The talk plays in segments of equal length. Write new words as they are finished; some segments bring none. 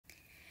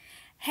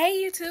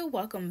Hey YouTube,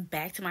 welcome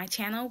back to my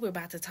channel. We're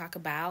about to talk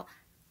about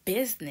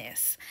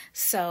business.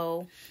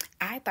 So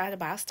I thought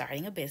about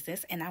starting a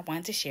business and I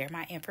wanted to share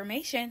my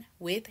information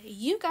with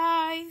you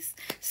guys.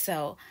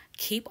 So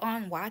keep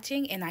on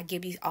watching and I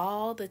give you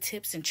all the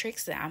tips and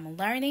tricks that I'm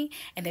learning,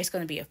 and there's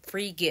going to be a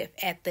free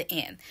gift at the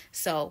end.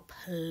 So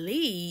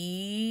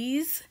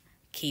please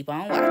keep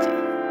on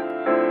watching.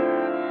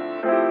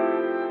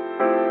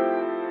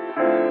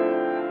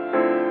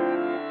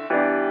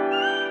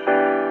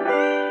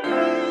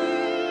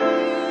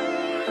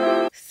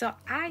 So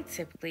I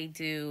typically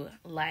do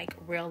like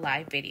real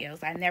life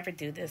videos. I never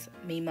do this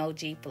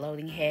memoji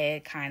floating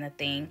head kind of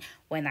thing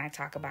when I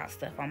talk about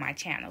stuff on my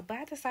channel. But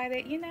I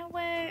decided, you know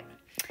what?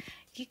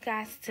 You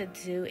got to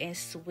do and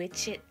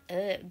switch it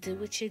up. Do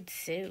what you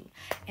do.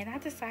 And I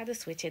decided to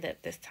switch it up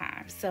this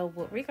time. So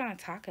what we're going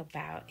to talk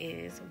about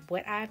is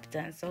what I've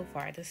done so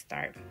far to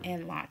start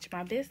and launch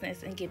my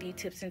business and give you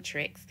tips and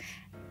tricks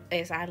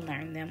as I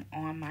learn them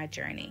on my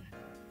journey.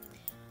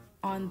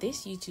 On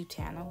this YouTube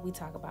channel, we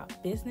talk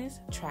about business,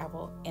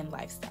 travel, and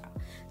lifestyle.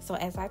 So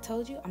as I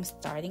told you, I'm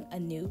starting a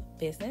new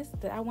business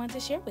that I want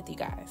to share with you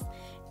guys.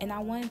 And I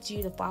want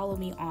you to follow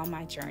me on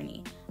my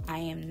journey. I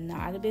am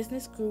not a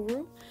business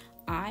guru.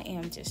 I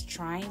am just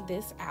trying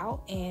this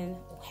out and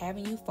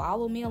having you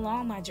follow me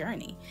along my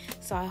journey.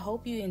 So I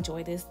hope you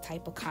enjoy this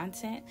type of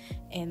content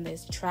and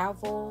this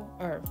travel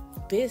or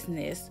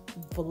business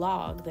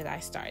vlog that I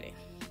started.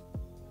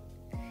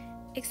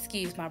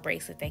 Excuse my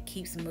bracelet that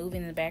keeps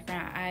moving in the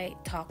background. I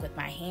talk with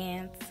my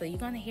hands, so you're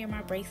going to hear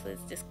my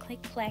bracelets just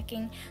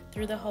click-clacking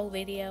through the whole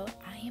video.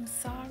 I am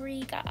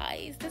sorry,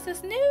 guys. This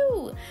is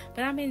new,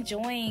 but I'm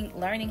enjoying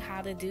learning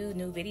how to do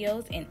new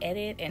videos and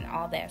edit and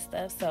all that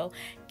stuff. So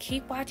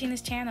keep watching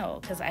this channel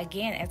because,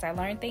 again, as I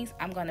learn things,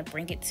 I'm going to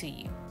bring it to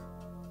you.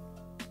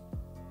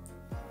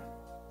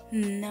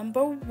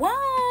 Number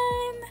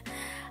one,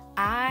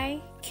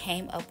 I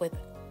came up with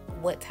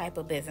what type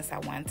of business I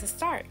wanted to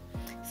start.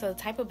 So the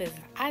type of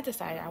business I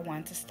decided I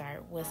wanted to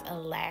start was a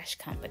lash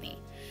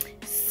company.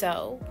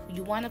 So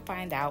you want to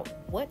find out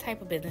what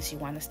type of business you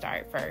want to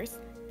start first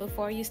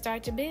before you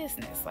start your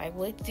business. Like,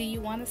 what do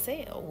you want to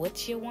sell?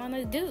 What you want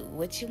to do?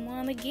 What you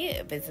want to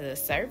give? Is it a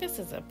service?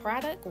 Is it a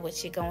product?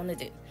 What you going to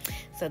do?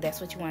 So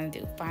that's what you want to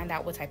do. Find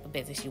out what type of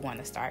business you want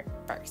to start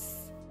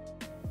first.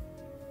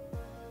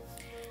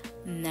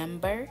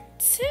 Number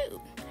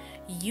two,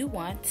 you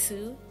want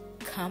to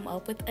come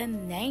up with a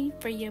name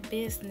for your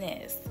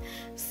business.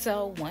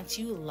 So once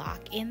you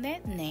lock in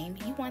that name,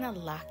 you want to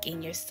lock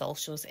in your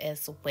socials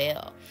as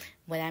well.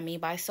 What I mean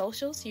by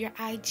socials, your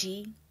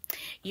IG,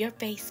 your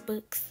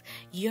Facebooks,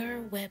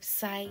 your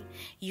website,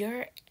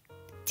 your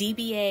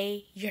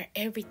DBA, your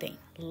everything.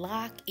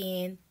 Lock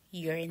in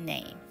your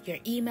name, your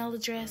email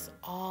address,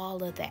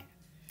 all of that.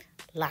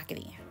 Lock it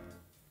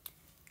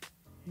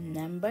in.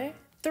 Number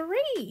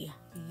three,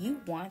 you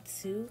want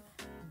to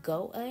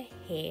go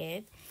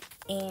ahead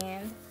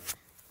and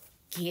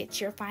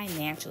get your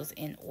financials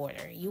in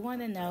order. You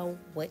want to know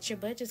what your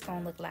budget's going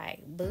to look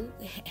like. Boo,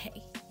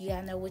 you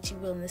got to know what you're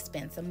willing to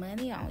spend some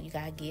money on. You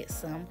got to get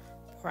some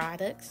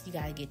products. You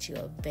got to get you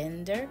a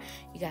vendor.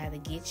 You got to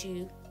get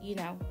you,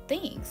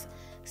 things.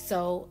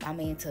 So,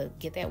 to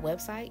get that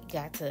website, you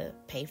got to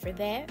pay for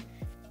that.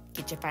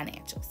 Get your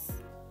financials.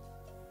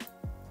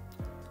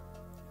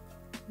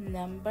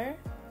 Number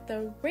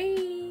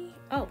three.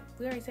 Oh,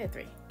 we already said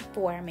three.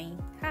 Four,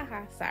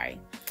 sorry.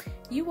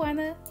 You want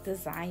to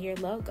design your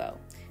logo.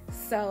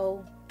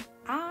 So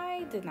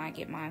I did not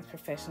get mine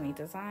professionally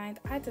designed.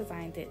 I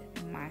designed it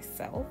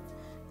myself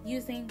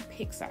using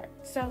PixArt.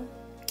 So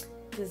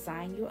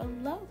design you a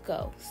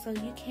logo so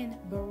you can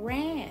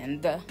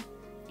brand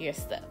your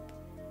stuff.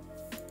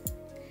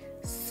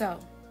 So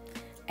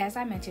as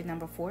I mentioned,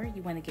 number four,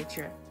 you want to get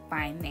your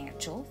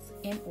financials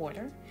in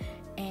order.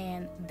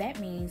 And that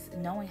means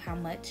knowing how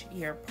much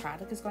your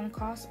product is going to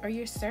cost or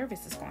your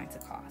service is going to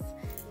cost.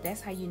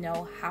 That's how you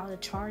know how to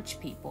charge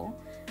people.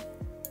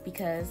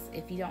 Because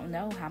if you don't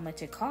know how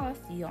much it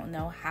costs, you don't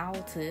know how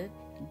to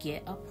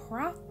get a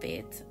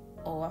profit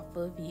off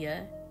of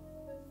your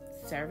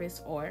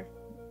service or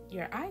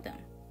your item.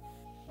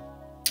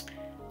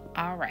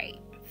 All right.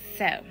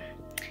 So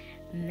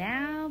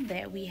now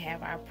that we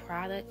have our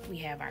product, we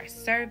have our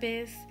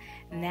service,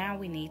 now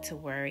we need to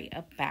worry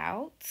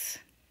about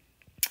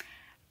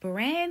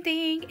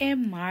branding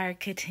and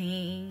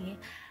marketing.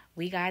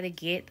 We got to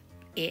get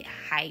it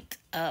hyped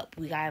up.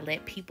 We got to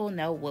let people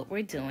know what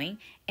we're doing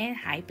and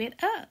hype it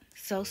up.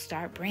 So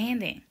start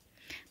branding.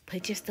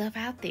 Put your stuff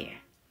out there.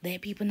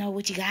 Let people know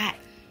what you got.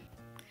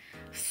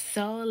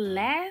 So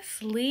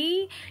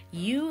lastly,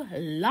 you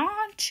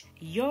launch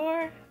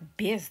your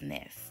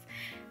business.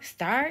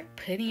 Start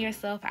putting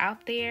yourself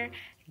out there.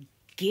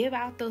 Give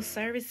out those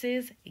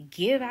services.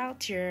 Give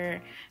out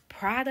your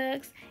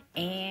products.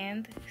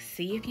 And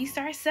see if you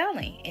start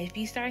selling. If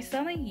you start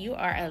selling, you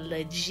are a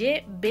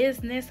legit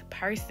business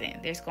person.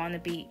 There's going to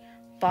be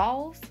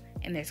falls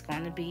and there's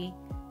going to be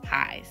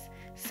highs.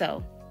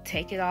 So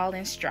take it all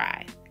in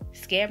stride.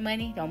 Scared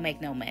money don't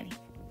make no money.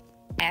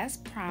 As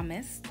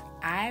promised,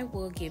 I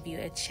will give you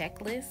a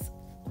checklist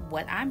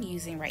what I'm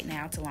using right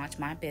now to launch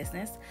my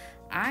business.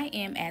 I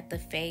am at the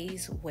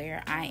phase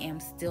where I am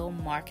still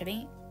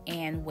marketing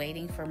and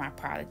waiting for my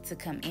product to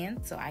come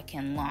in so I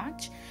can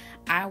launch.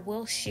 I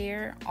will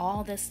share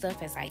all this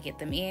stuff as I get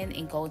them in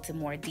and go into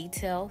more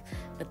detail.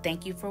 But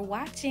thank you for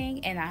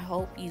watching, and I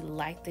hope you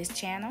like this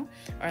channel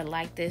or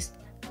like this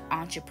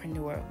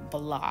entrepreneur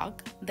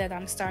blog that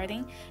I'm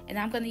starting. And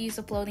I'm going to use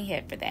a floating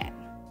head for that.